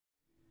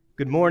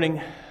Good morning.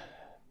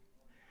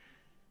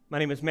 My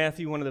name is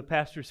Matthew, one of the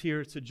pastors here.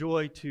 It's a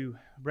joy to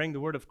bring the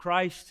Word of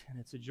Christ, and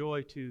it's a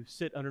joy to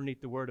sit underneath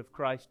the Word of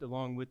Christ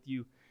along with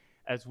you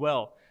as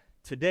well.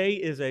 Today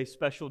is a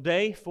special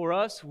day for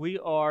us. We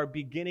are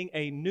beginning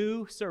a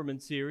new sermon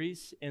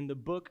series in the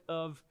book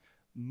of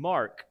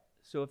Mark.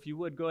 So if you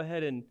would, go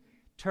ahead and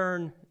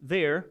turn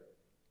there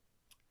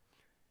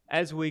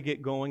as we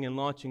get going and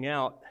launching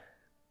out.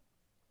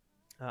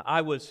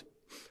 I was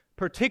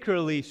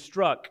particularly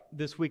struck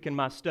this week in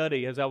my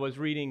study as I was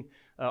reading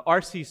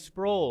R.C.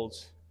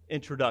 Sproul's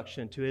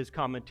introduction to his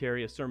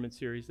commentary, a sermon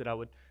series that I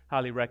would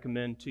highly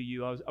recommend to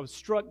you. I was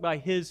struck by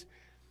his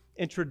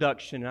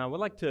introduction, and I would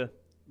like to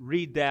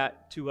read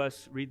that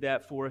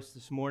for us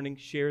this morning,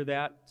 share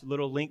that. It's a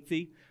little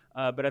lengthy,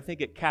 but I think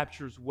it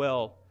captures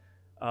well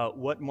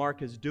what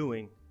Mark is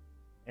doing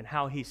and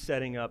how he's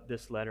setting up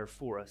this letter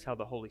for us, how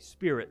the Holy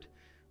Spirit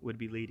would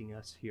be leading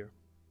us here.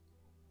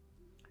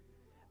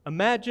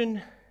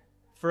 Imagine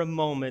for a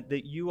moment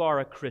that you are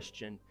a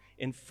Christian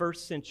in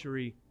first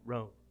century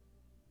Rome.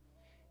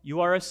 You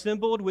are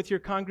assembled with your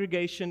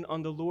congregation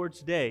on the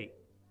Lord's Day,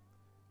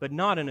 but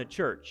not in a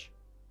church.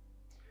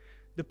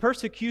 The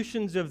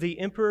persecutions of the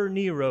Emperor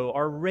Nero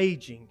are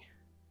raging,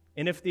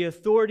 and if the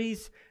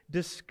authorities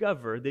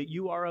discover that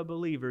you are a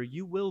believer,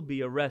 you will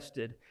be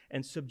arrested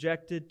and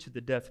subjected to the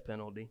death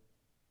penalty.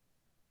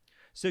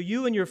 So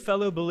you and your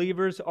fellow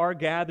believers are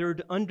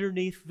gathered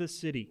underneath the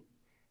city,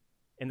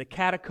 in the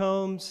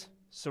catacombs,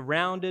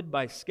 surrounded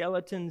by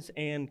skeletons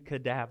and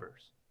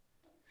cadavers.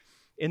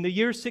 In the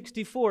year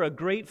 64, a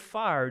great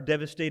fire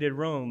devastated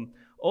Rome.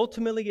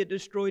 Ultimately, it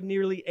destroyed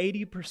nearly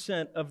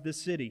 80% of the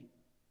city.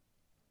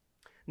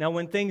 Now,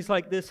 when things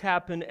like this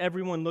happen,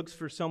 everyone looks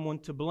for someone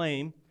to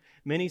blame.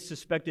 Many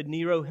suspected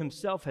Nero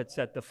himself had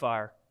set the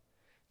fire.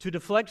 To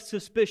deflect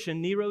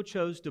suspicion, Nero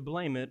chose to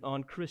blame it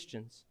on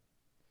Christians.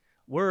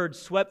 Word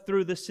swept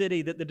through the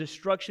city that the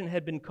destruction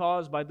had been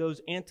caused by those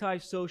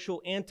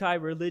antisocial,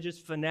 anti-religious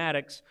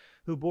fanatics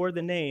who bore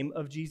the name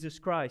of Jesus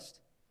Christ.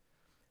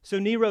 So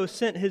Nero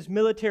sent his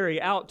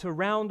military out to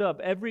round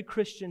up every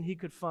Christian he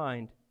could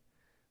find.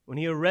 When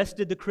he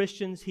arrested the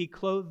Christians, he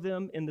clothed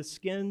them in the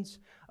skins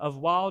of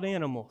wild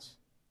animals.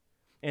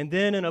 And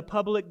then, in a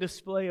public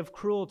display of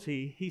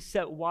cruelty, he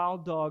set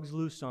wild dogs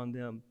loose on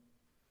them.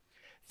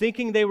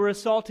 Thinking they were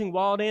assaulting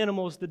wild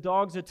animals, the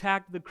dogs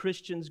attacked the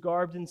Christians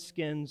garbed in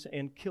skins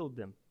and killed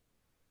them.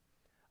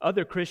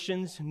 Other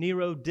Christians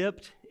Nero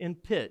dipped in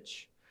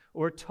pitch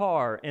or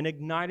tar and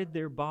ignited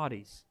their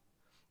bodies,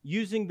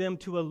 using them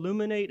to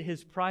illuminate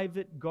his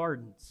private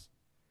gardens.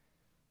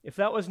 If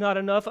that was not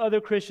enough, other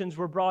Christians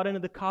were brought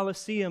into the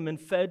Colosseum and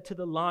fed to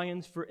the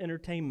lions for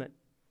entertainment.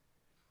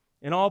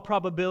 In all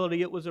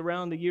probability, it was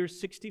around the year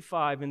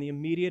 65, in the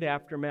immediate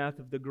aftermath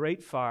of the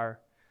Great Fire,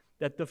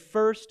 that the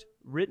first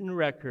written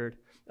record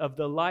of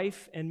the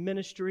life and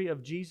ministry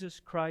of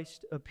Jesus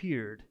Christ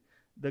appeared,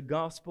 the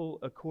Gospel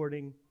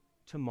according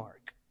to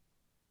Mark.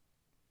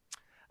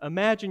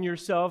 Imagine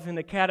yourself in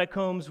the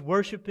catacombs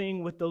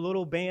worshiping with the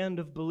little band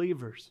of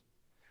believers.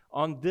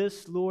 On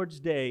this Lord's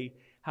Day,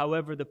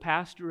 however, the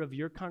pastor of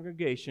your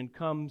congregation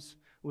comes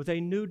with a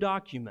new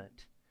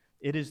document.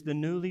 It is the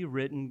newly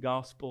written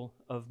Gospel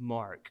of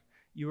Mark.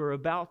 You are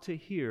about to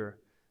hear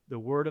the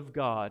Word of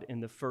God in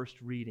the first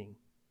reading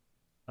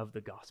of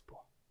the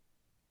Gospel.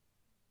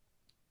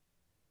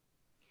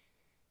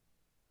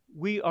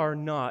 We are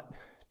not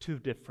too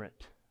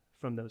different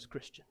from those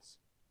Christians.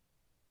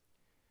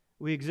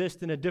 We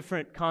exist in a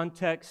different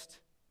context.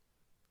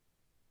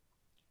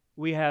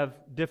 We have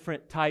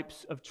different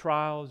types of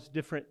trials,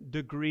 different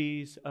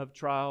degrees of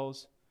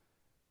trials,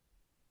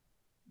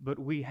 but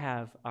we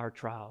have our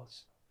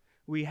trials.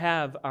 We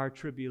have our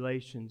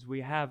tribulations.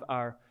 We have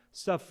our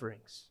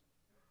sufferings.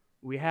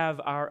 We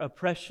have our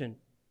oppression.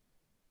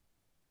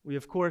 We,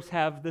 of course,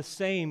 have the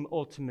same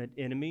ultimate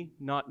enemy,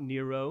 not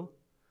Nero,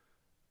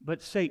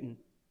 but Satan.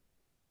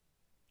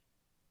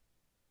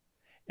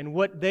 And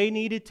what they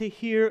needed to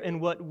hear and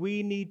what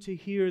we need to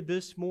hear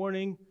this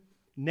morning,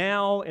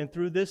 now and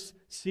through this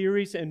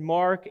series and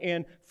Mark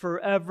and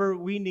forever,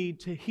 we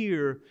need to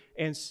hear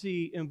and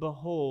see and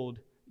behold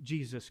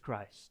Jesus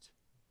Christ.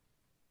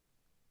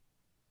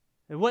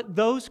 And what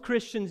those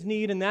Christians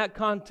need in that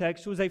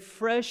context was a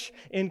fresh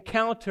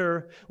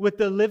encounter with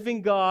the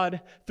living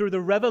God through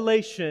the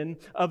revelation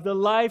of the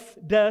life,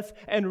 death,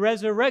 and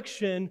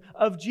resurrection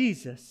of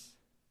Jesus.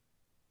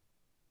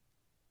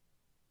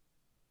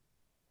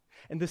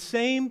 And the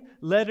same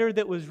letter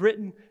that was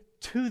written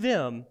to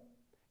them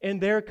in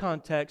their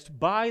context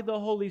by the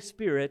Holy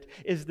Spirit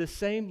is the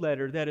same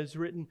letter that is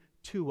written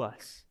to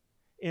us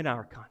in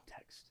our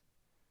context.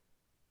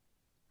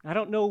 I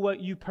don't know what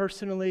you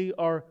personally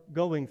are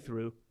going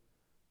through.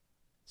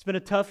 It's been a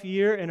tough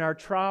year, and our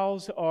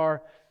trials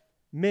are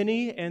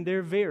many and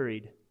they're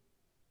varied.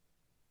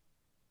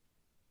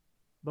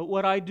 But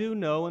what I do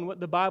know and what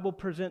the Bible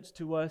presents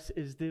to us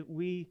is that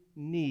we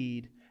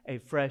need a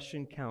fresh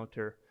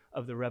encounter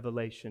of the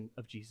revelation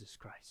of Jesus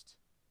Christ.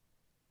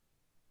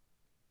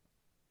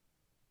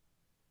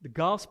 The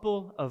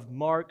Gospel of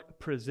Mark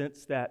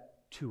presents that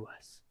to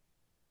us.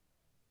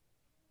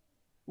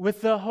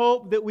 with the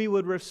hope that we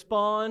would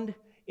respond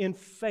in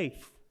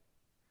faith,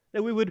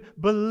 that we would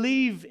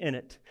believe in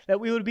it, that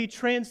we would be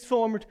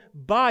transformed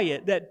by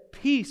it, that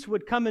peace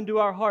would come into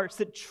our hearts,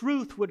 that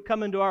truth would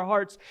come into our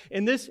hearts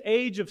in this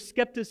age of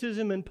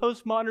skepticism and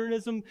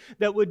postmodernism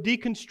that would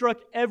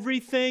deconstruct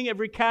everything,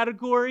 every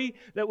category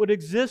that would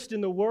exist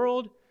in the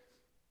world.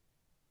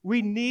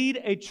 We need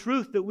a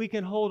truth that we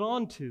can hold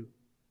on to.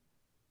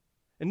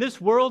 In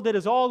this world that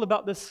is all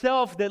about the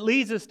self, that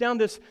leads us down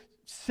this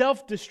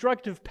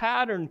self-destructive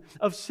pattern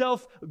of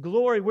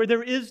self-glory where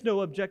there is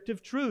no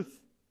objective truth.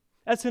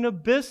 That's an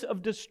abyss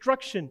of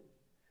destruction.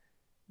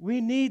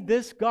 We need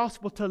this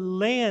gospel to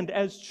land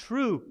as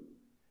true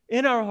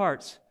in our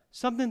hearts,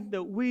 something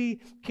that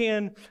we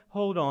can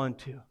hold on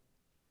to.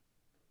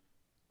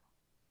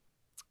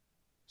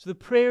 So the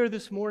prayer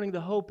this morning,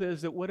 the hope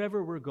is that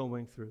whatever we're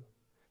going through,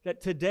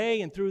 that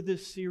today and through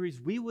this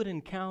series, we would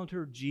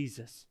encounter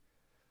Jesus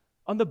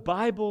on the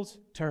Bible's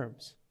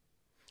terms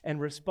and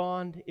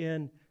respond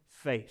in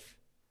faith.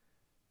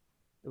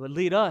 It would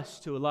lead us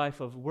to a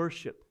life of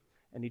worship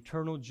and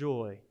eternal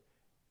joy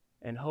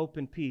and hope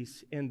and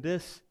peace in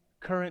this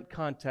current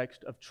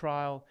context of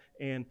trial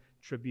and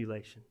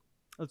tribulation.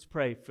 Let's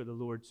pray for the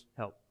Lord's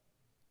help.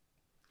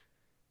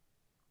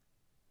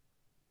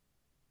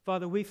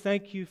 Father, we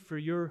thank you for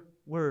your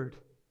word.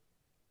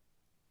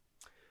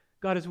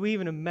 God, as we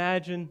even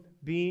imagine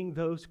being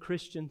those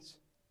Christians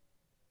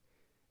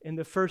in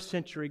the first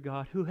century,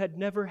 God, who had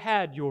never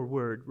had your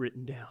word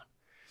written down.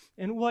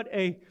 And what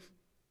a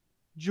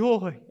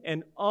joy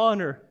and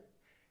honor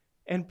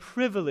and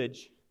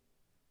privilege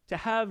to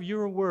have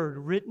your word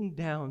written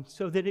down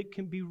so that it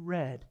can be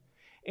read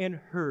and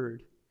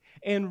heard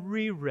and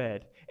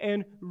reread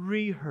and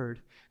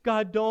reheard.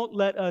 God, don't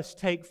let us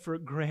take for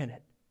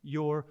granted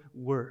your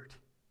word.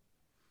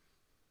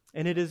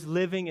 And it is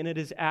living and it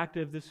is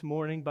active this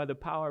morning by the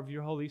power of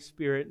your Holy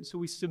Spirit. And so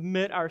we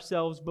submit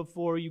ourselves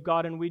before you,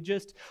 God, and we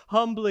just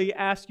humbly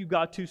ask you,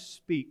 God, to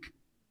speak,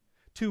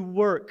 to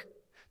work,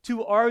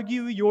 to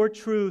argue your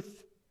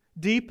truth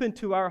deep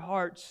into our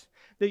hearts,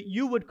 that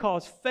you would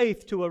cause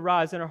faith to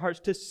arise in our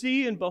hearts, to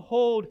see and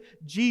behold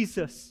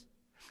Jesus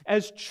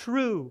as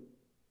true.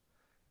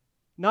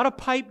 Not a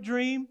pipe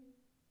dream,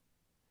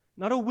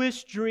 not a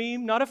wish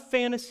dream, not a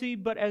fantasy,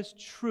 but as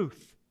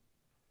truth.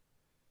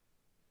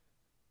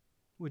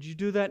 Would you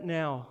do that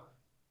now?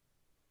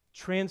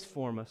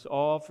 Transform us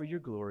all for your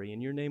glory.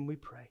 In your name we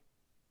pray.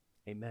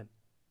 Amen.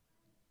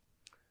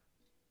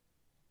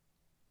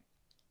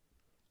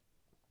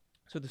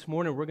 So this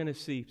morning we're going to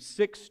see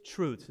 6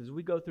 truths as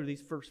we go through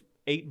these first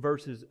 8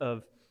 verses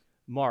of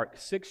Mark.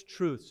 6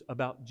 truths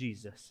about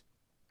Jesus.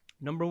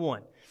 Number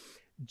 1,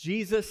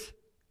 Jesus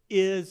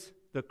is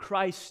the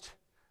Christ,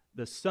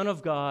 the Son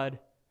of God,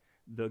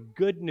 the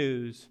good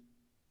news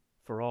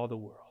for all the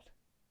world.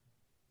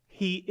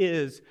 He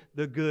is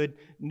the good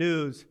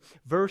news.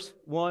 Verse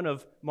 1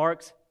 of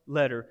Mark's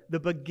letter,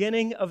 the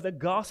beginning of the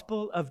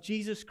gospel of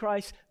Jesus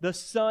Christ, the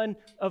Son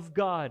of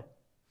God.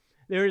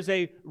 There is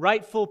a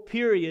rightful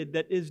period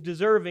that is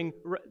deserving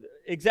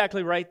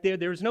exactly right there.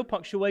 There is no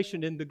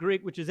punctuation in the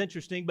Greek, which is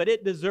interesting, but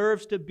it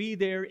deserves to be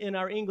there in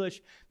our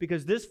English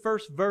because this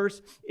first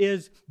verse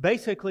is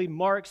basically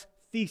Mark's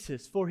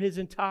thesis for his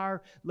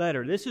entire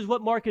letter. This is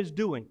what Mark is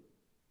doing.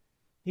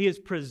 He is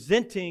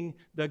presenting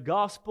the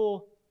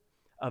gospel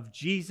of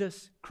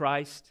Jesus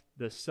Christ,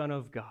 the Son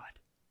of God.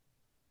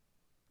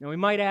 Now we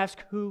might ask,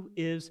 who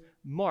is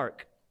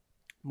Mark?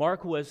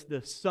 Mark was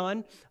the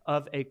son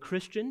of a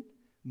Christian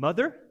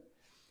mother.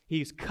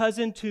 He's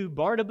cousin to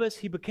Barnabas.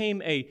 He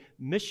became a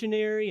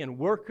missionary and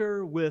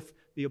worker with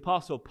the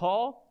Apostle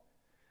Paul.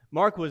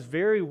 Mark was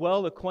very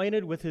well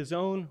acquainted with his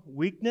own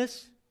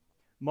weakness.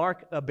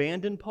 Mark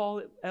abandoned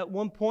Paul at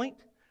one point,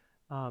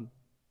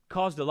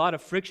 caused a lot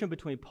of friction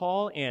between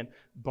Paul and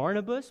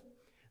Barnabas.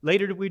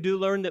 Later we do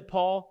learn that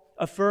Paul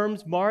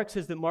affirms Mark,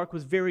 says that Mark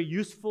was very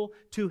useful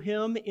to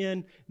him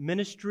in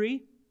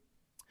ministry.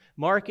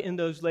 Mark, in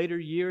those later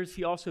years,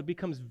 he also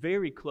becomes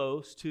very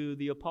close to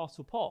the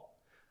Apostle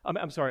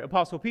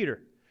Apostle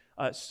Peter.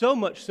 So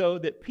much so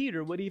that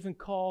Peter would even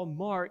call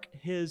Mark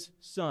his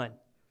son.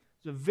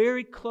 There's a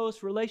very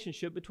close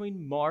relationship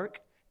between Mark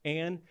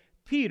and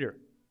Peter.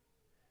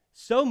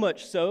 So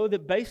much so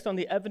that based on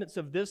the evidence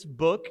of this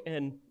book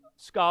and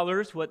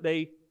scholars, what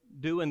they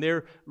do in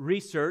their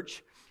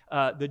research,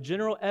 the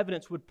general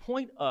evidence would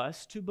point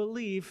us to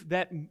believe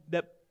that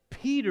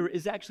Peter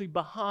is actually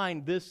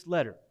behind this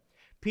letter.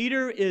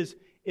 It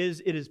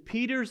is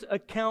Peter's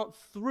account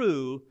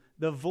through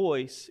the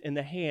voice in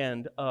the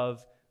hand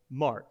of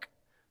Mark.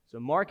 So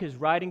Mark is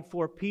writing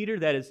for Peter.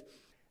 That is,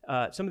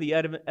 some of the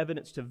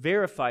evidence to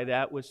verify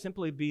that would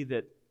simply be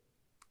that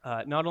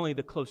not only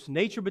the close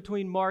nature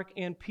between Mark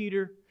and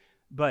Peter,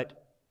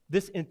 but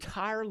this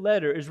entire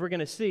letter, as we're going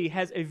to see,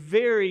 has a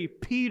very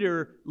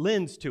Peter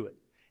lens to it.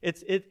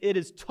 It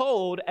is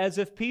told as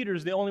if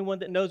Peter's the only one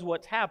that knows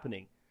what's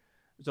happening.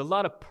 There's a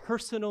lot of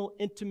personal,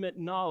 intimate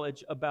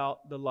knowledge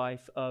about the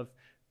life of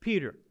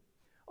Peter.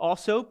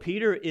 Also,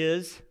 Peter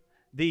is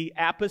the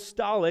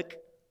apostolic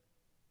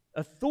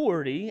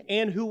authority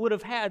and who would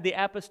have had the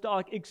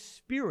apostolic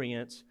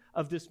experience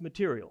of this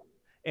material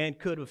and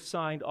could have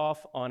signed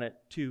off on it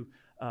to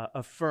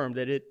affirm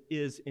that it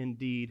is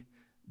indeed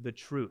the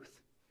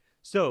truth.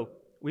 So,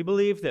 we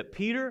believe that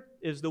Peter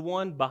is the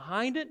one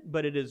behind it,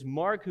 but it is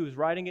Mark who's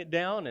writing it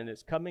down, and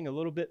it's coming a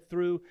little bit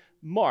through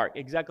Mark.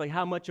 Exactly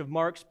how much of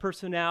Mark's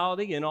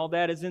personality and all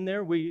that is in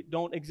there, we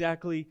don't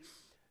exactly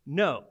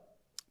know.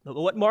 But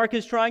what Mark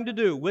is trying to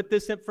do with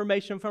this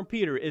information from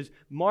Peter is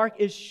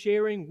Mark is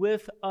sharing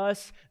with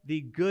us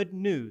the good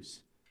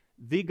news,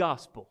 the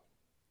gospel.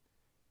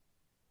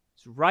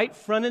 It's right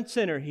front and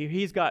center here.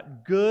 He's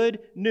got good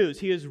news.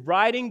 He is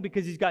writing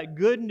because he's got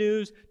good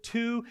news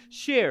to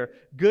share.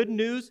 Good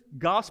news,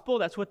 gospel,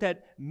 that's what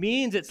that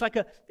means. It's like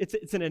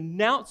it's an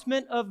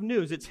announcement of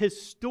news. It's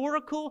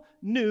historical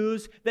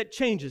news that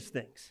changes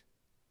things.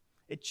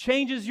 It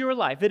changes your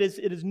life. It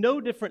is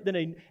no different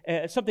than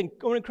something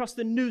going across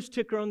the news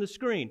ticker on the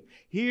screen.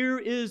 Here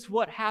is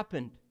what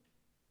happened.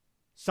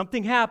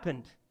 Something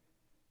happened.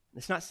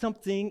 It's not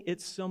something,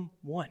 it's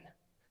someone.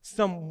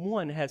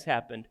 Someone has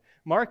happened.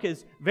 Mark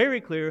is very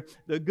clear.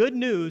 The good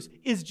news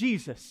is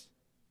Jesus.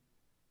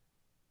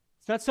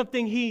 It's not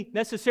something he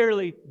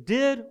necessarily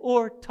did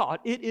or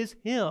taught. It is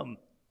him.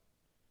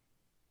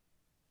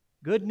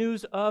 Good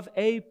news of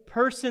a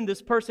person.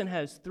 This person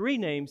has three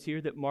names here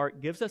that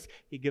Mark gives us.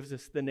 He gives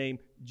us the name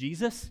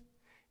Jesus.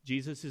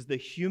 Jesus is the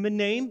human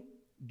name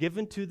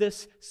given to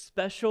this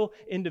special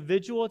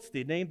individual. It's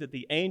the name that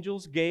the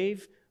angels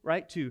gave,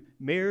 right, to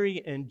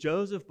Mary and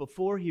Joseph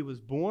before he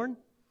was born.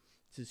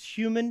 It's his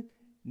human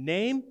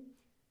name.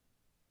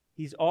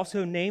 He's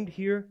also named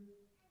here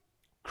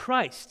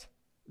Christ,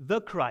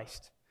 the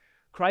Christ.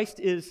 Christ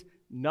is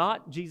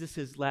not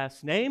Jesus'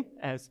 last name,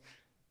 as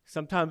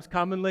sometimes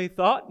commonly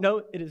thought.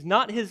 No, it is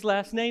not his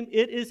last name.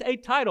 It is a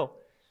title.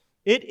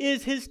 It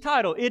is his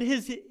title. It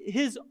is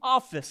his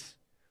office,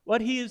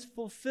 what he is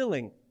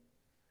fulfilling.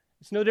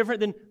 It's no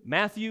different than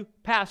Matthew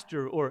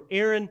Pastor or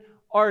Aaron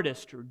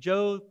Artist or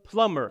Joe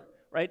Plumber,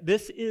 right?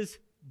 This is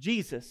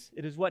Jesus.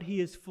 It is what he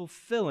is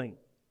fulfilling.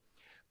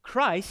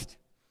 Christ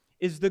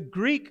is the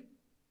Greek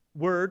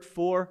word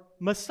for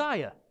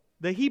Messiah,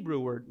 the Hebrew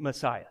word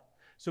Messiah.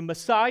 So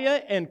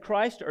Messiah and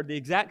Christ are the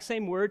exact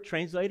same word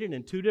translated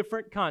in two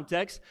different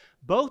contexts.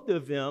 Both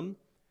of them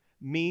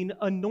mean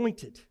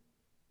anointed.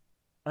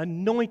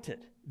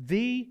 Anointed.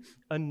 The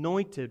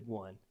anointed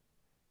one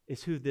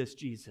is who this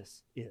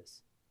Jesus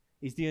is.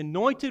 He's the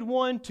anointed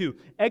one to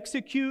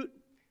execute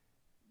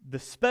the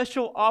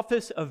special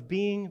office of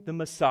being the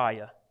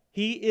Messiah.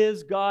 He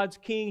is God's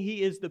king.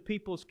 He is the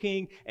people's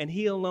king, and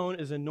he alone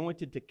is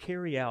anointed to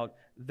carry out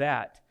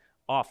that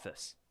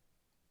office.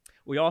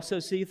 We also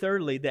see,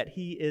 thirdly, that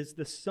he is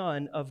the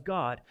Son of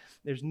God.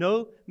 There's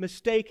no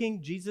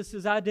mistaking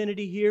Jesus'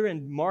 identity here,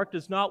 and Mark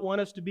does not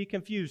want us to be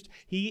confused.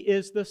 He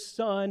is the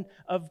Son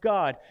of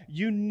God.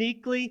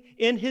 Uniquely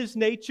in his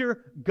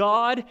nature,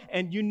 God,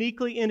 and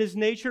uniquely in his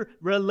nature,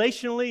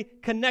 relationally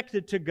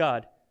connected to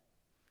God.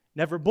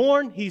 Never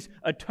born, he's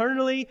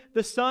eternally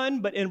the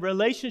Son, but in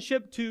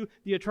relationship to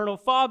the eternal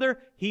Father,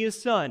 he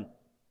is Son.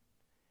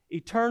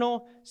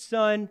 Eternal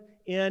Son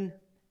in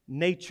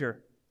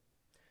nature.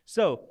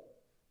 So,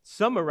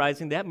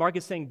 summarizing that, Mark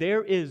is saying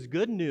there is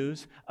good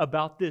news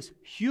about this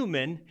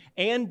human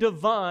and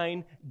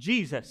divine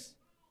Jesus.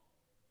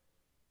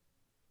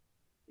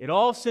 It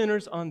all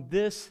centers on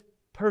this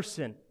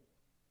person.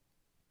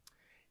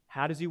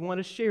 How does he want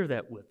to share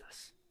that with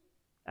us?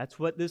 That's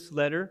what this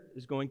letter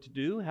is going to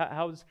do.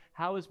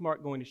 How is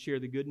Mark going to share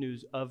the good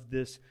news of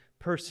this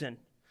person?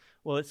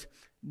 Well, it's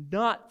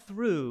not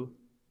through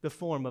the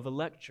form of a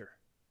lecture.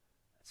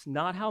 It's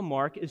not how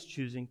Mark is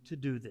choosing to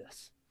do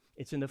this.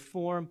 It's in the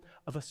form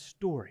of a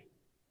story.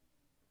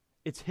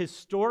 It's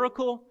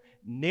historical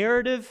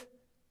narrative,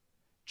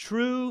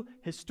 true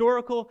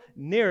historical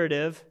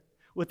narrative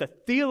with a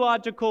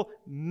theological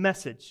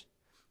message.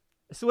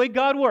 It's the way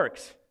God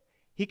works.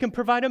 He can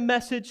provide a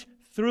message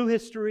through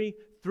history,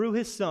 through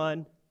his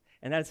Son,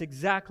 and that's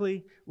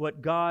exactly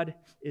what God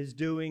is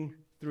doing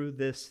through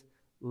this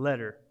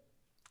letter.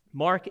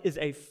 Mark is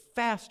a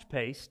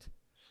fast-paced,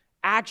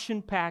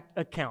 action-packed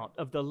account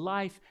of the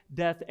life,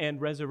 death,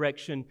 and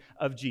resurrection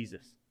of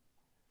Jesus.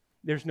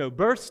 There's no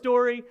birth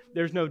story,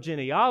 there's no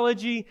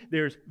genealogy,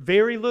 there's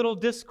very little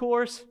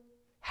discourse.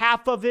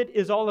 Half of it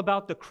is all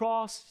about the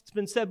cross. It's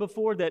been said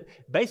before that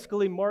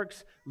basically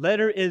Mark's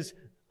letter is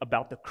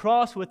about the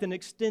cross with an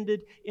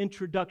extended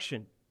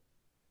introduction.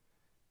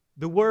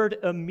 The word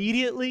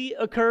immediately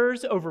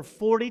occurs over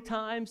 40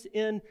 times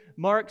in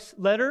Mark's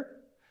letter.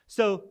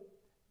 So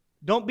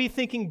don't be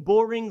thinking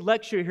boring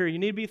lecture here. You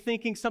need to be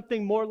thinking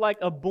something more like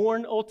a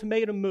Bourne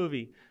Ultimatum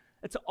movie.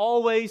 It's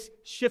always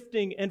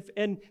shifting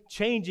and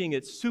changing.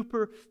 It's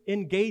super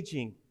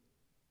engaging.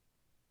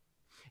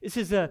 This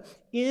is an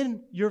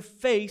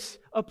in-your-face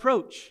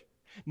approach.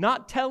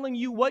 Not telling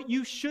you what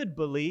you should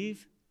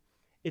believe.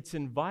 It's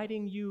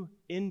inviting you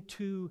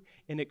into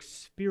an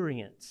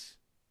experience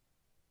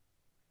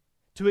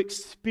to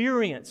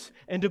experience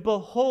and to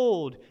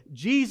behold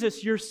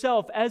Jesus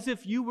yourself as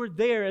if you were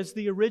there as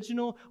the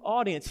original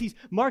audience.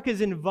 Mark is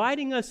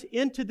inviting us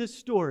into this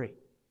story.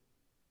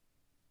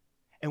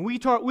 And we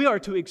are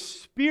to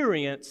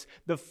experience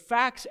the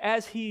facts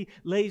as he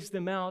lays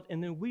them out,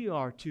 and then we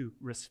are to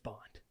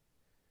respond.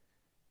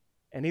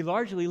 And he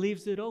largely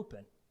leaves it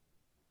open.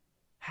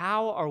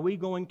 How are we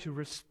going to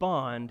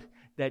respond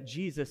that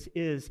Jesus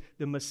is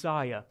the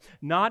Messiah?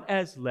 Not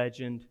as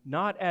legend,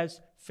 not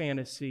as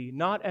fantasy,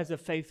 not as a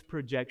faith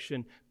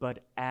projection,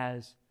 but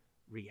as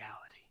reality.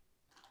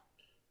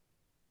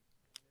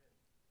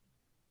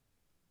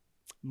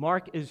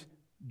 Mark is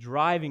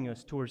driving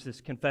us towards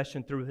this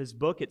confession through his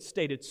book. It's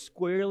stated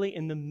squarely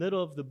in the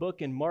middle of the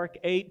book in Mark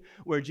 8,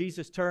 where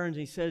Jesus turns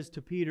and he says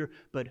to Peter,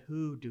 "But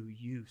who do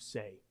you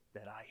say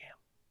that I am?"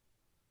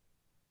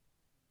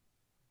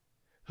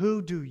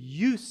 Who do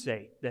you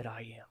say that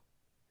I am?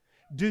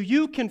 Do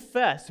you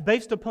confess,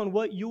 based upon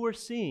what you are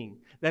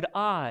seeing, that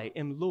I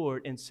am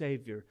Lord and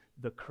Savior,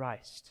 the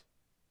Christ?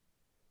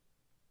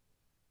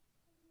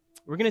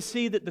 We're going to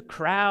see that the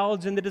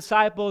crowds and the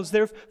disciples,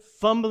 they're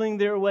fumbling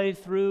their way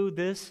through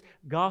this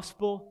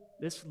gospel,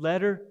 this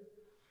letter.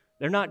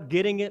 They're not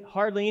getting it.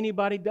 Hardly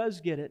anybody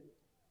does get it.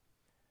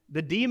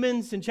 The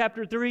demons in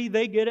chapter 3,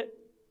 they get it.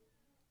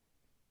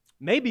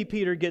 Maybe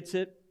Peter gets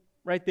it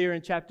right there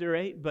in chapter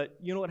 8, but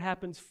you know what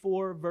happens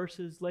 4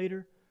 verses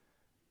later?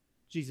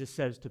 Jesus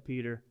says to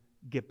Peter,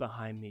 "Get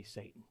behind me,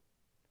 Satan."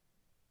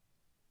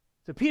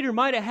 So Peter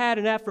might have had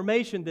an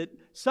affirmation, that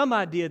some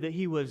idea that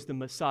he was the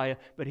Messiah,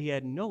 but he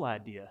had no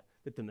idea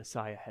that the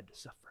Messiah had to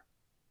suffer.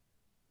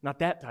 Not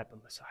that type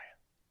of Messiah.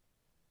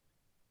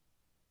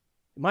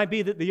 It might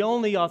be that the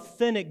only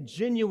authentic,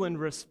 genuine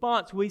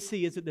response we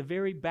see is at the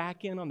very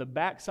back end, on the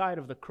backside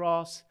of the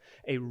cross,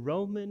 a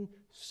Roman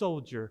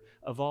soldier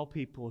of all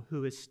people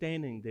who is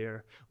standing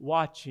there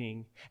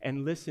watching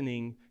and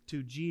listening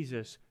to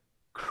Jesus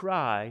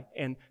cry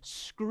and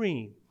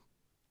scream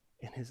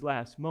in his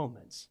last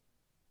moments,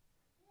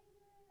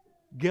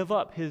 give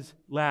up his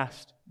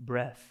last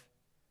breath.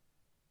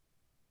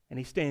 And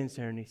he stands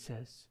there and he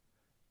says,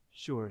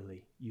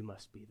 "Surely you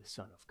must be the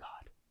Son of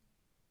God."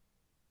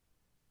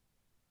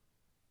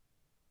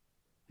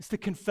 It's the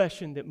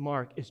confession that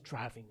Mark is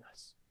driving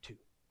us to.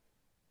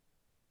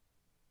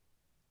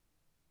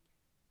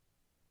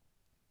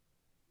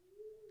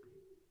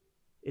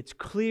 It's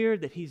clear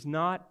that he's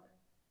not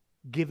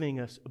giving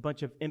us a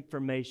bunch of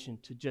information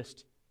to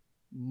just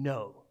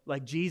know,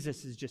 like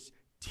Jesus is just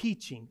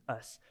teaching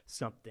us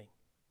something,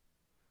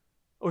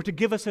 or to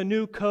give us a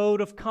new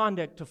code of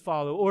conduct to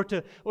follow,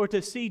 or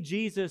to see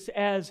Jesus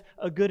as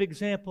a good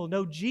example.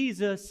 No,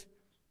 Jesus,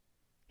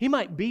 he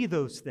might be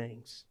those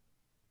things,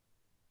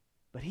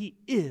 but he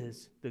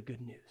is the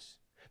good news.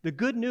 The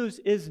good news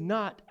is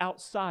not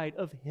outside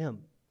of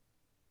him.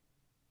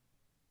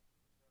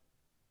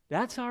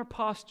 That's our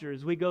posture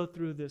as we go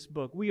through this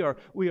book. We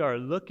are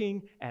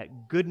looking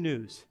at good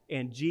news,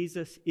 and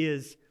Jesus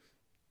is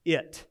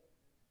it.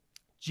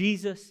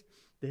 Jesus,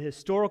 the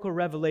historical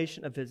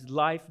revelation of his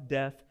life,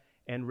 death,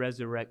 and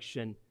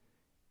resurrection,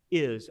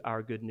 is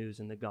our good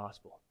news in the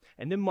gospel.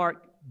 And then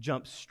Mark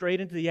jumps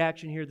straight into the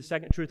action here. The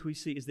second truth we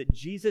see is that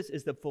Jesus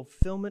is the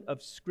fulfillment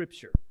of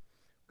Scripture.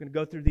 We're going to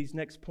go through these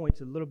next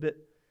points a little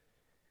bit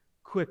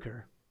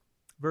quicker.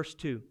 Verse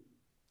 2.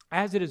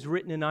 As it is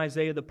written in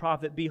Isaiah the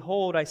prophet,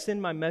 "Behold, I send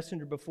my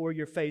messenger before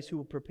your face who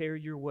will prepare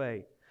your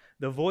way.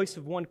 The voice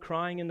of one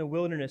crying in the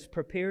wilderness,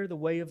 prepare the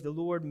way of the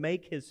Lord,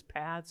 make his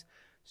paths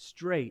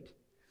straight."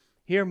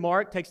 Here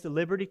Mark takes the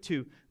liberty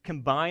to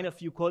combine a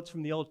few quotes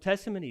from the Old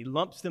Testament. He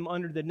lumps them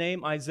under the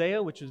name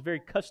Isaiah, which was very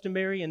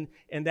customary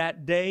in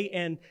that day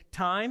and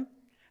time.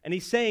 And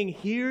he's saying,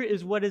 here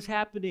is what is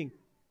happening.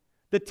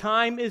 The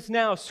time is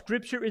now.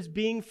 Scripture is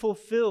being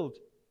fulfilled.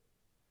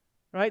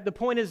 Right? The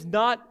point is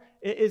not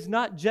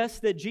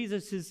just that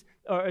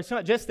it's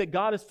not just that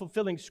God is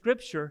fulfilling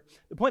Scripture.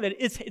 The point that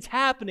it's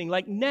happening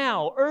like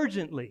now,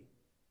 urgently.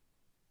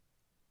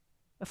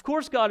 Of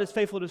course God is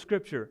faithful to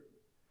Scripture.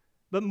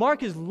 But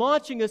Mark is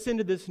launching us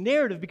into this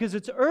narrative because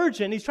it's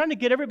urgent. He's trying to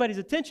get everybody's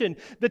attention.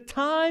 The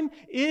time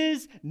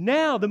is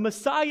now. The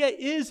Messiah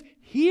is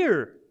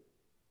here.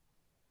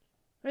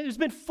 Right? There's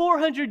been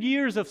 400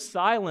 years of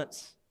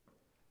silence.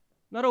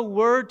 Not a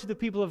word to the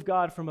people of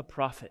God from a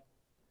prophet.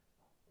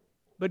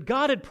 But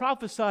God had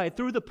prophesied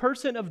through the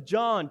person of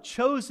John,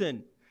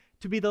 chosen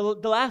to be the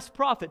last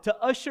prophet, to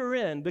usher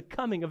in the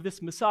coming of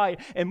this Messiah.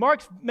 And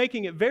Mark's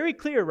making it very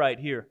clear right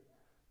here.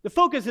 The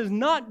focus is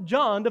not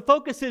John. The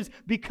focus is,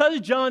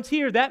 because John's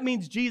here, that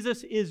means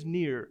Jesus is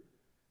near.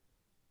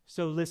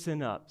 So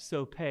listen up.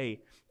 So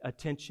pay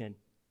attention.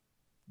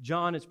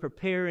 John is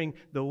preparing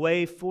the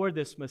way for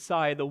this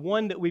Messiah, the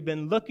one that we've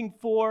been looking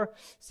for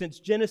since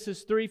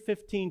Genesis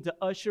 3:15, to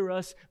usher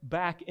us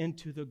back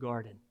into the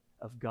garden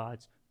of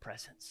God's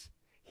presence.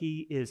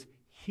 He is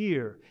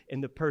here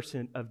in the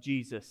person of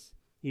Jesus.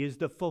 He is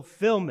the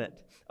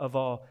fulfillment of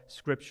all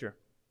Scripture.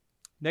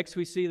 Next,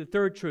 we see the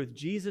third truth.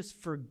 Jesus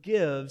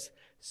forgives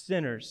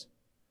sinners.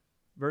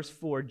 Verse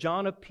 4,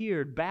 John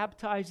appeared,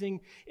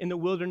 baptizing in the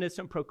wilderness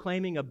and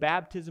proclaiming a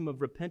baptism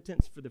of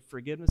repentance for the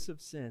forgiveness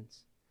of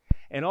sins.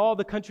 And all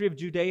the country of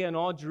Judea and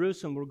all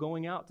Jerusalem were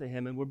going out to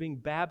him and were being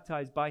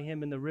baptized by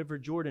him in the river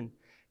Jordan,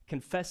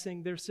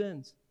 confessing their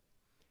sins.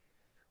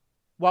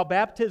 While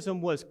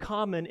baptism was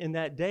common in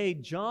that day,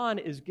 John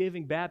is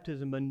giving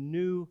baptism a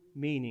new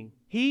meaning.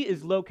 He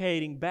is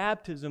locating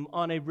baptism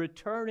on a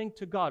returning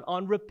to God,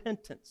 on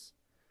repentance.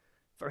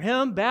 For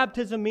him,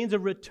 baptism means a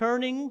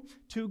returning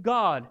to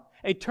God,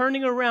 a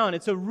turning around.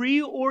 It's a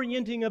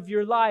reorienting of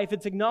your life.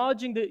 It's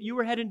acknowledging that you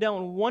were heading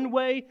down one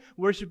way,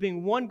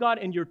 worshiping one God,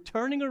 and you're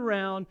turning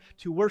around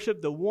to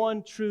worship the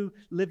one true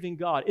living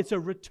God. It's a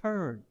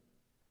return.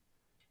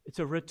 It's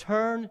a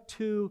return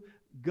to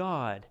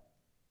God.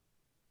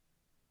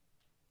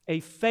 A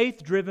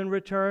faith-driven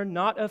return,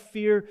 not a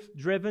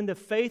fear-driven. The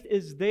faith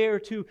is there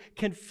to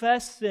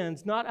confess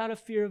sins, not out of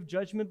fear of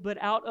judgment,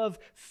 but out of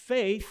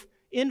faith,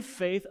 in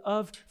faith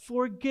of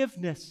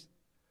forgiveness.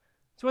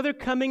 So they're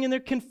coming and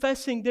they're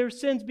confessing their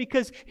sins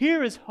because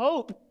here is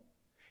hope.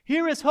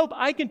 Here is hope.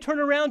 I can turn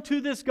around to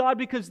this God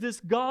because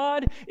this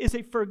God is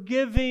a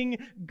forgiving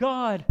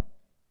God.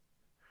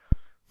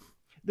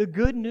 The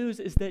good news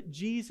is that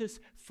Jesus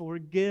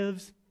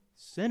forgives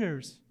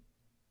sinners.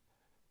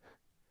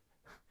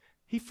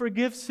 He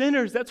forgives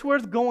sinners. That's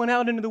worth going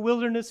out into the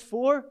wilderness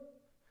for.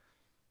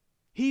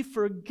 He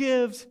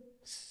forgives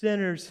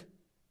sinners.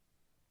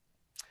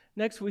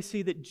 Next, we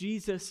see that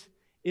Jesus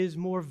is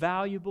more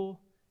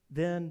valuable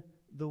than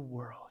the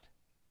world.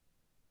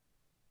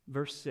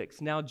 Verse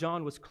 6, now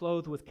John was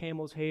clothed with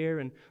camel's hair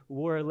and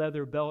wore a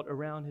leather belt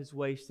around his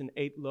waist and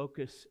ate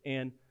locusts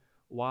and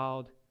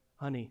wild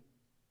honey.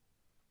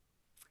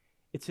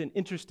 It's an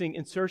interesting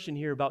insertion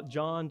here about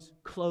John's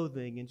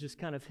clothing and just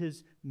kind of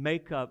his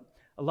makeup.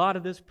 A lot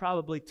of this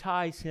probably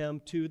ties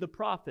him to the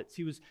prophets.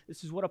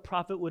 This is what a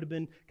prophet would have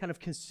been kind of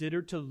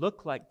considered to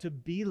look like, to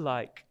be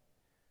like.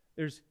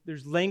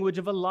 There's language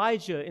of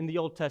Elijah in the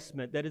Old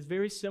Testament that is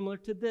very similar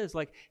to this.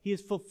 Like he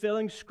is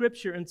fulfilling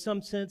Scripture in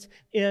some sense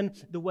in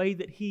the way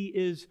that he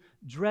is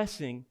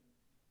dressing.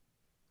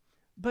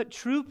 But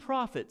true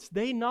prophets,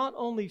 they not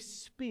only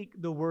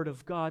speak the Word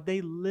of God, they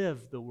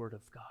live the Word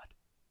of God.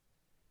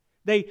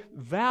 They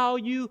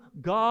value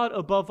God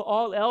above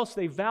all else.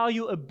 They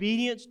value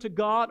obedience to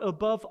God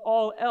above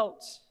all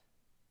else.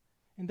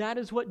 And that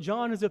is what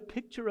John is a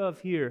picture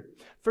of here.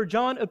 For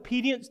John,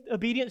 obedience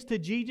to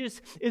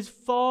Jesus is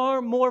far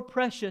more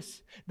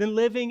precious than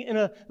living in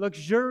a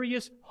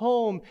luxurious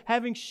home,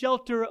 having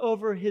shelter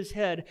over his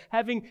head,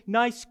 having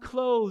nice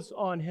clothes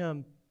on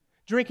him,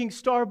 drinking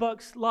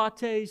Starbucks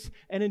lattes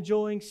and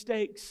enjoying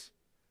steaks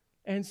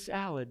and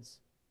salads.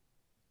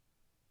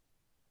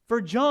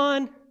 For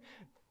John,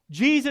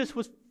 Jesus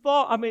was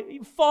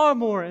far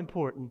more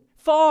important,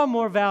 far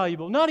more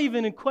valuable, not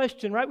even in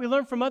question, right? We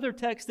learn from other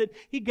texts that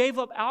he gave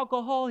up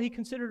alcohol. He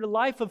considered a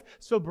life of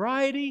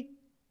sobriety,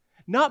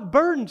 not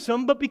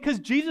burdensome, but because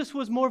Jesus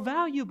was more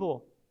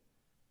valuable.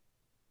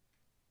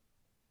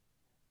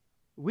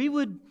 We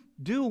would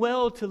do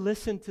well to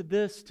listen to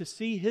this, to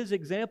see his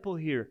example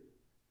here.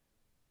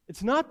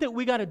 It's not that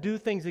we got to do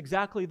things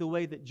exactly the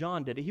way that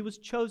John did it. He was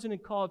chosen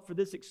and called for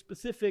this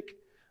specific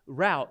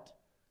route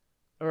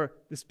or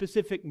the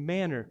specific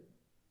manner.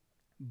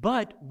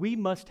 But we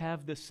must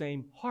have the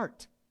same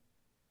heart.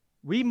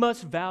 We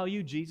must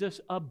value Jesus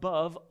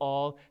above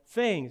all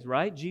things,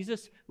 right?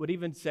 Jesus would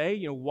even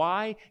say,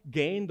 why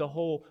gain the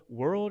whole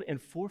world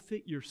and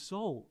forfeit your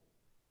soul?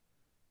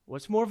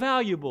 What's more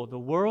valuable, the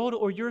world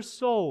or your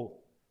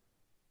soul?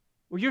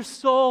 Well, your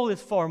soul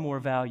is far more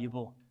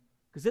valuable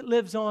because it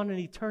lives on in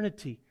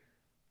eternity.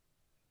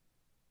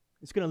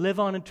 It's going to live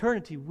on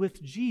eternity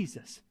with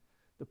Jesus,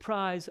 the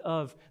prize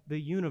of the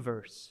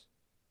universe.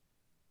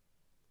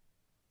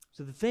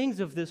 So the things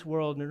of this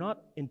world are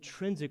not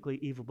intrinsically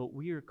evil, but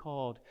we are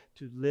called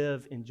to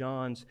live in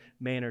John's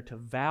manner, to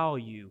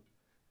value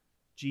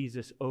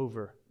Jesus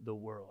over the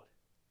world.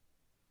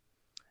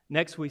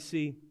 Next, we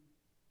see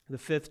the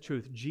fifth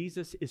truth.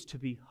 Jesus is to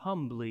be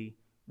humbly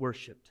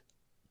worshiped.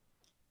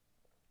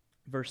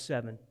 Verse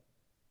 7,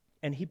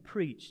 and he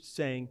preached,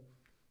 saying,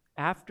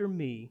 after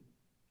me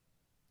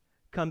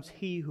comes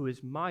he who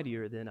is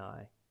mightier than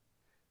I,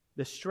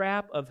 the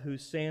strap of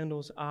whose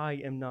sandals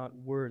I am not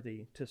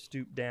worthy to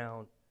stoop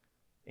down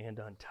and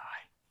untie.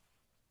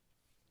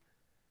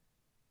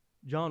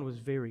 John was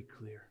very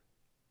clear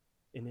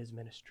in his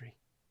ministry.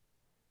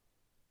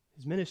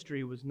 His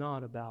ministry was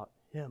not about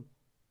him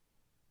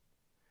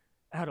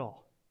at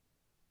all.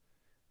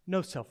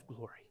 No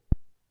self-glory.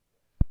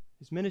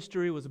 His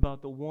ministry was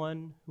about the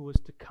one who was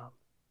to come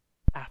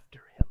after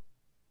him.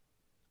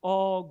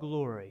 All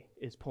glory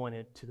is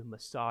pointed to the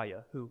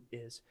Messiah who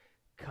is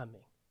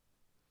coming.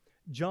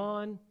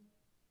 John,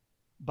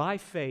 by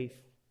faith,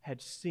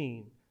 had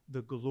seen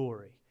the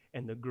glory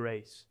and the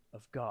grace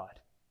of God,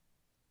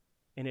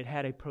 and it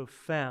had a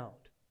profound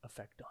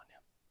effect on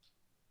him.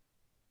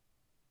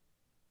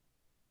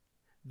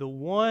 The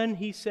one,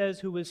 he says,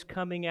 who is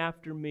coming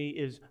after me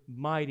is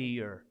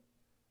mightier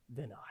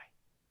than I.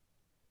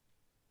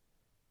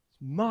 It's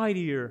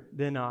mightier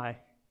than I.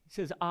 He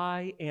says,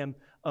 I am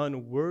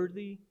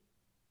unworthy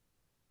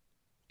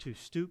to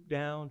stoop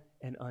down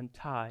and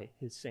untie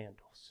his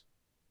sandals.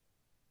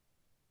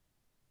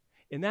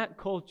 In that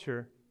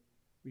culture,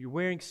 where you're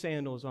wearing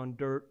sandals on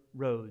dirt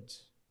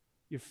roads,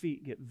 your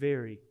feet get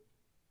very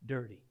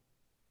dirty.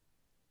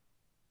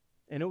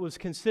 And it was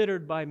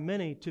considered by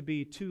many to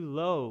be too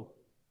low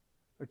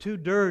or too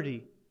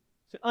dirty.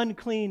 It's an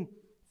unclean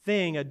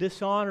thing, a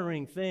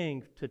dishonoring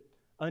thing to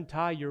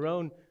untie your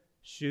own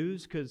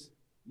shoes because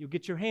you'll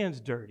get your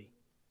hands dirty.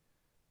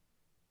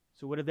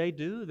 So what did they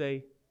do?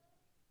 They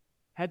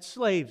had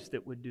slaves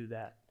that would do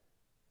that.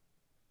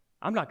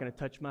 I'm not going to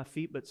touch my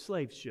feet, but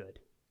slaves should.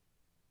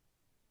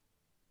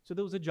 So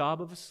there was a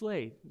job of a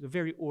slave. It was a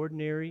very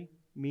ordinary,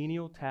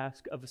 menial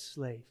task of a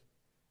slave.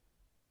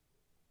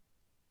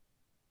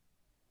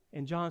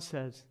 And John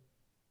says,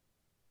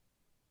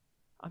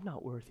 I'm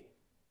not worthy.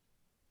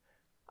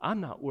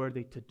 I'm not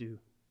worthy to do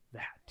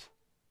that.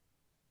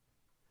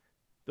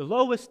 The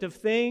lowest of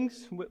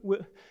things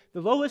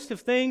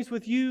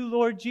with you,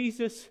 Lord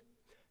Jesus,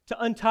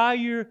 to untie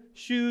your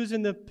shoes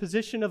in the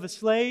position of a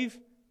slave,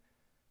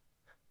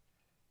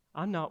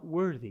 I'm not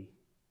worthy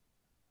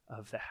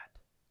of that.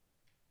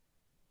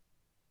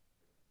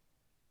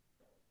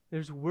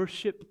 There's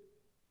worship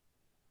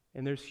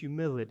and there's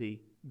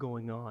humility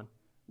going on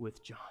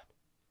with John.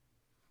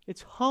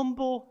 It's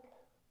humble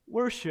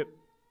worship.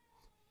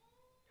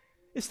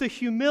 It's the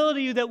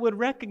humility that would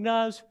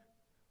recognize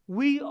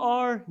we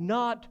are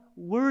not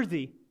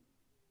worthy.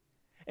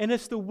 And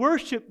it's the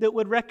worship that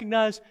would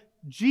recognize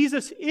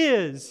Jesus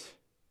is.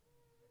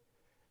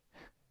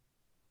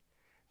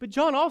 But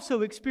John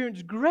also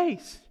experienced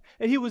grace,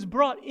 and he was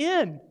brought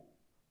in.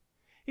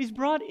 He's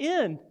brought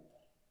in.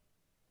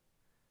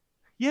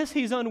 Yes,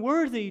 he's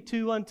unworthy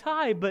to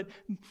untie, but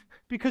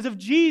because of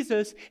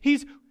Jesus,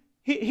 he's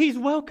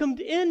welcomed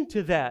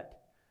into that.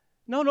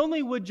 Not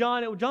only would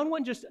John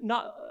wouldn't just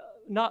not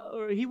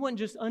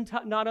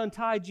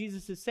untie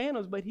Jesus'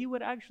 sandals, but he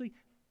would actually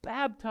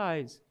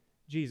baptize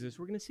Jesus.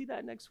 We're going to see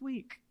that next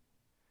week.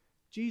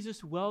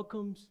 Jesus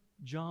welcomes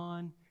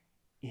John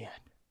in.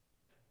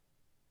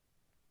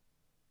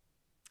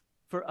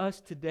 For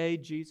us today,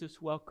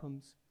 Jesus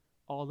welcomes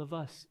all of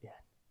us in.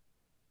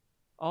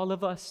 All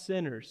of us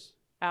sinners,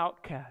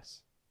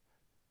 outcasts,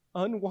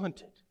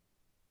 unwanted,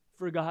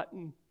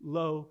 forgotten,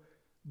 low,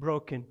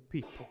 broken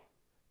people.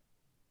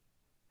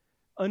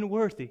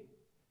 Unworthy.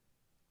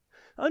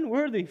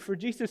 Unworthy for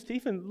Jesus to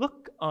even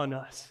look on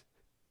us.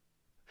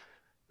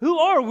 Who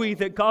are we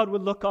that God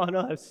would look on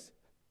us?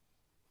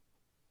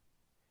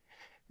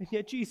 And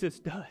yet Jesus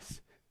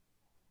does.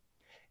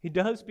 He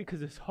does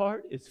because his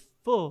heart is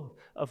full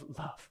of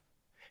love.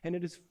 And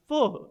it is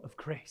full of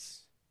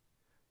grace.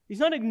 He's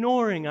not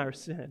ignoring our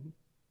sin.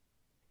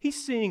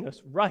 He's seeing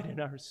us right in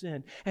our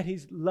sin. And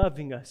he's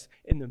loving us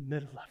in the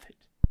middle of it.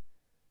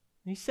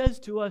 And he says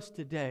to us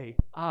today,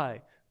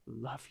 I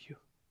love you.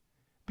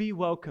 Be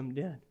welcomed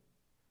in.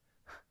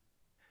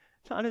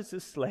 Not as a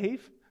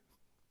slave.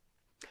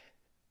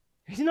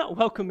 He's not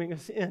welcoming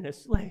us in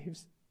as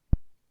slaves.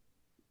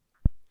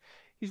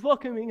 He's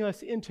welcoming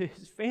us into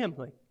his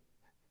family.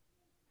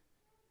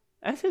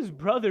 As his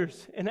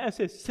brothers and as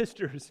his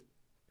sisters.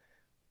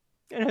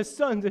 And as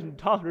sons and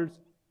daughters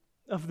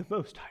of the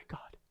Most High God.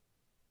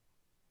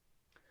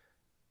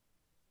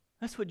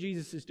 That's what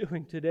Jesus is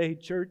doing today,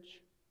 church.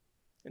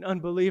 An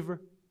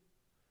unbeliever.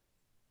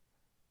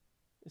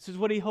 This is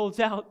what he holds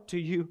out to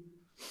you.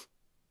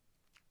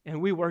 And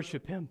we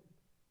worship him.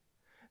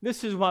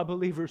 This is why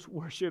believers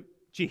worship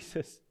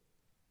Jesus.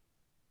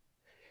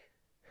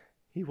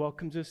 He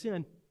welcomes us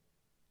in.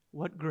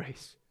 What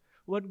grace.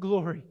 What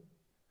glory.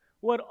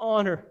 What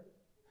honor.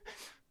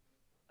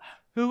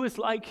 Who is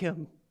like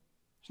him?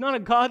 There's not a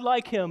God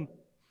like him.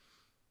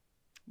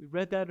 We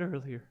read that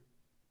earlier.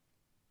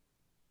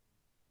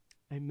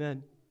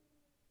 Amen.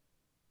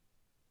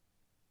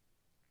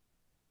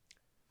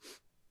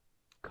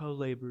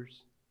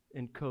 Co-laborers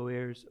and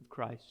co-heirs of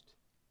Christ.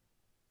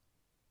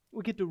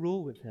 We get to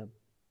rule with him.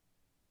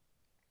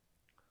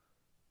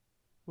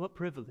 What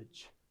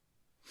privilege.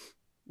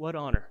 What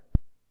honor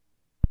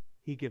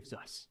he gives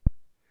us.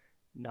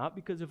 Not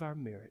because of our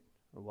merit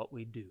or what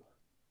we do,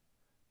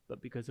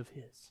 but because of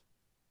his.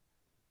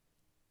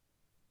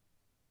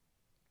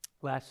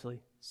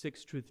 Lastly,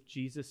 sixth truth,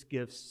 Jesus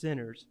gives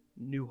sinners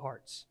new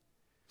hearts.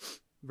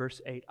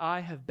 Verse 8, I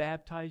have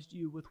baptized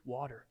you with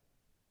water,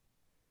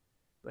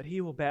 but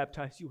he will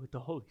baptize you with the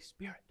Holy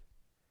Spirit.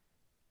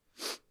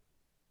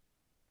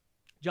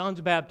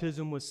 John's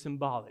baptism was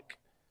symbolic.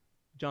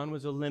 John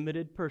was a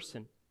limited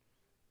person.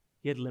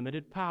 He had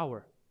limited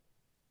power.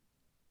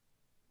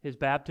 His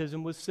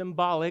baptism was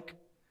symbolic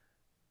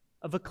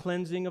of a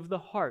cleansing of the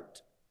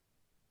heart.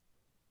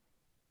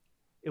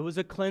 It was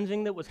a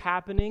cleansing that was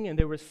happening, and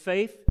there was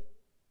faith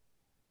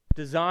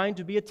designed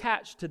to be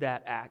attached to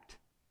that act.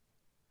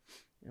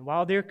 And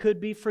while there could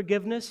be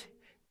forgiveness,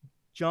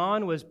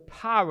 John was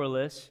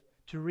powerless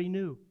to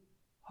renew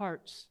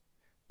hearts,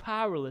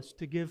 powerless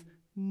to give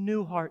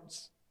new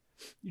hearts.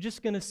 You're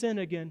just going to sin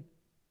again.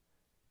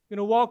 You're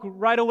going to walk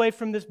right away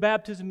from this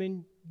baptism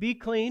and be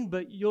clean,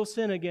 but you'll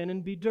sin again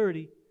and be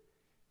dirty.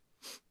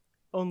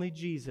 Only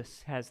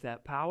Jesus has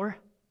that power.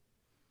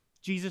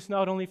 Jesus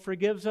not only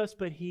forgives us,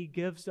 but He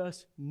gives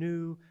us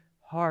new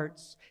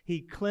hearts.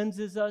 He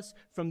cleanses us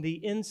from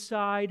the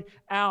inside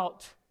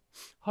out.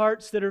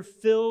 Hearts that are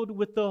filled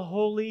with the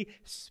Holy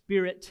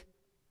Spirit.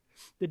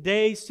 The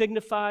day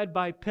signified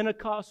by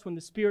Pentecost when the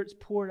Spirit's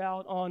poured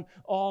out on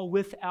all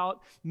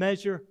without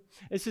measure.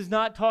 This is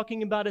not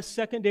talking about a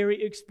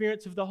secondary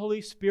experience of the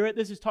Holy Spirit.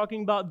 This is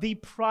talking about the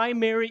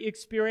primary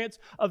experience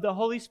of the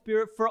Holy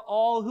Spirit for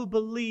all who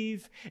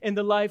believe in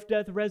the life,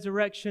 death,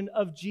 resurrection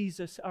of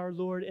Jesus, our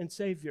Lord and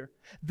Savior.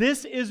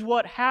 This is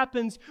what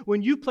happens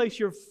when you place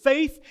your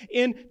faith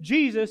in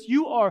Jesus.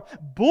 You are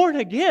born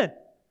again.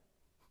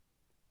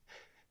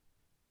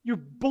 You're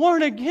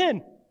born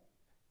again.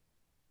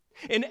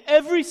 In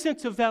every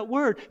sense of that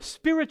word,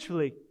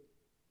 spiritually.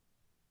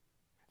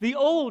 The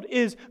old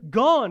is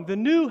gone. The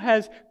new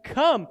has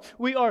come.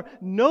 We are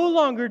no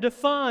longer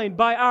defined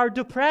by our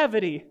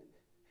depravity.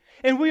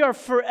 And we are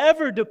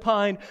forever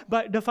defined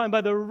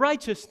by the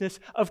righteousness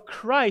of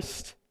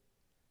Christ.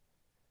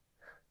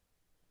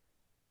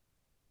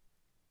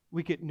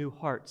 We get new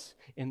hearts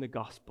in the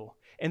gospel.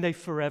 And they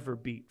forever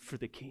beat for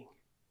the King.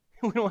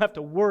 We don't have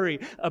to worry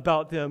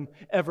about them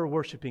ever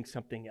worshiping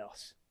something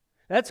else.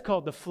 That's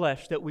called the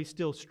flesh that we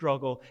still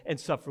struggle and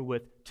suffer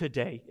with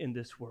today in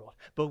this world.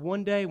 But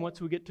one day, once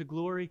we get to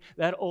glory,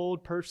 that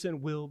old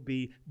person will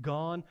be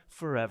gone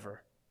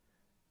forever.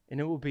 And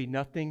it will be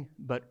nothing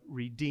but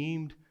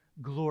redeemed,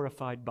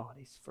 glorified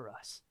bodies for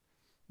us.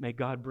 May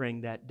God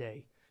bring that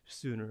day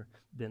sooner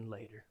than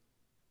later.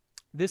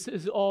 This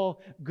is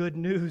all good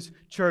news,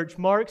 church.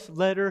 Mark's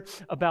letter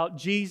about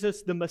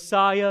Jesus, the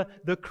Messiah,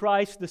 the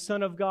Christ, the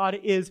Son of God,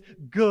 is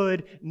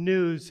good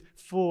news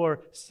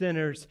for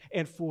sinners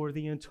and for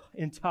the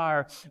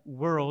entire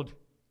world.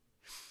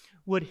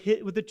 Would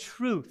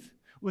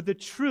the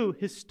true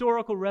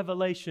historical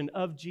revelation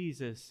of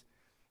Jesus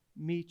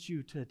meet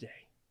you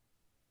today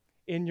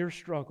in your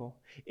struggle,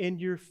 in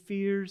your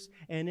fears,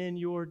 and in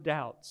your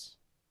doubts?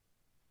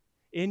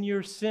 In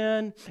your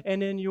sin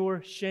and in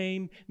your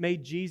shame, may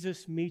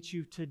Jesus meet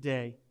you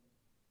today.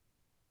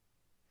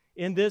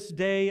 In this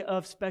day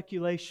of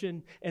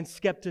speculation and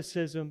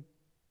skepticism,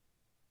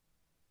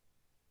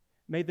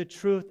 may the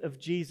truth of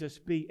Jesus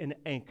be an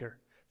anchor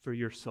for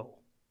your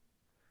soul.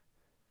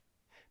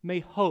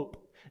 May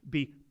hope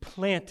be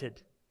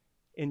planted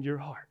in your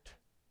heart,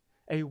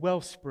 a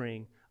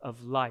wellspring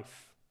of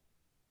life.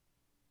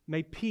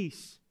 May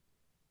peace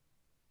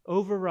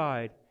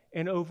override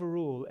and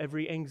overrule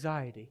every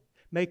anxiety.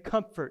 May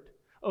comfort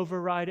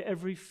override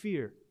every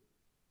fear.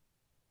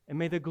 And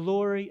may the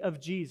glory of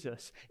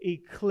Jesus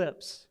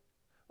eclipse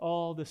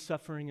all the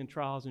suffering and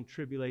trials and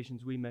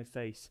tribulations we may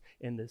face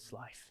in this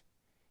life.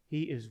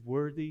 He is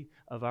worthy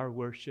of our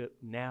worship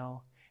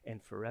now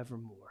and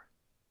forevermore.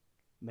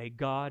 May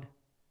God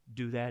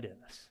do that in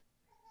us.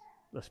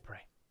 Let's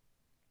pray.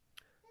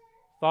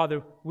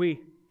 Father, we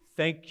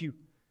thank you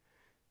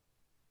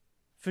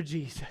for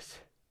Jesus,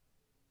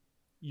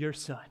 your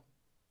Son.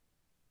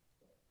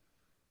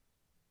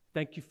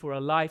 Thank you for a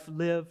life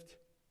lived,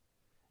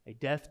 a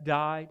death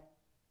died,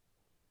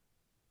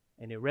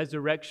 and a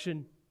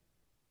resurrection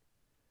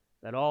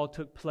that all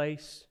took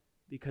place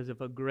because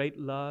of a great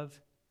love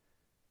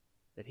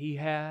that He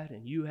had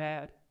and you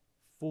had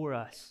for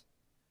us.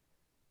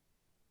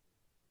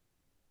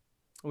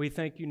 We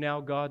thank you now,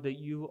 God, that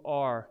you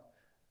are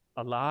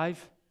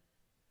alive.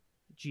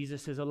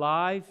 Jesus is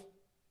alive.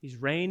 He's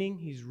reigning.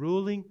 He's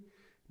ruling.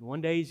 And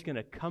one day He's going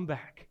to come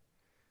back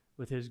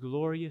with His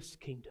glorious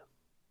kingdom.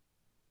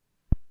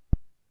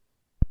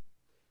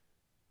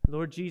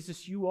 Lord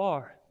Jesus, you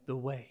are the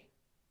way,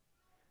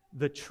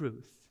 the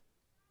truth,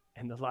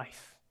 and the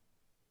life.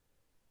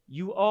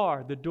 You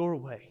are the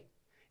doorway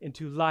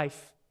into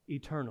life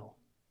eternal.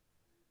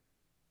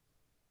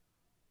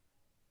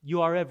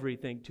 You are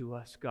everything to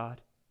us,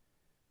 God.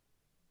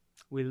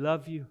 We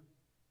love you.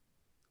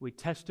 We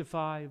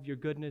testify of your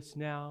goodness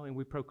now, and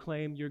we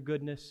proclaim your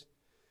goodness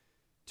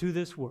to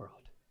this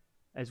world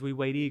as we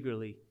wait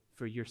eagerly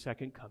for your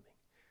second coming.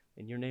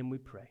 In your name we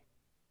pray.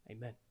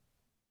 Amen.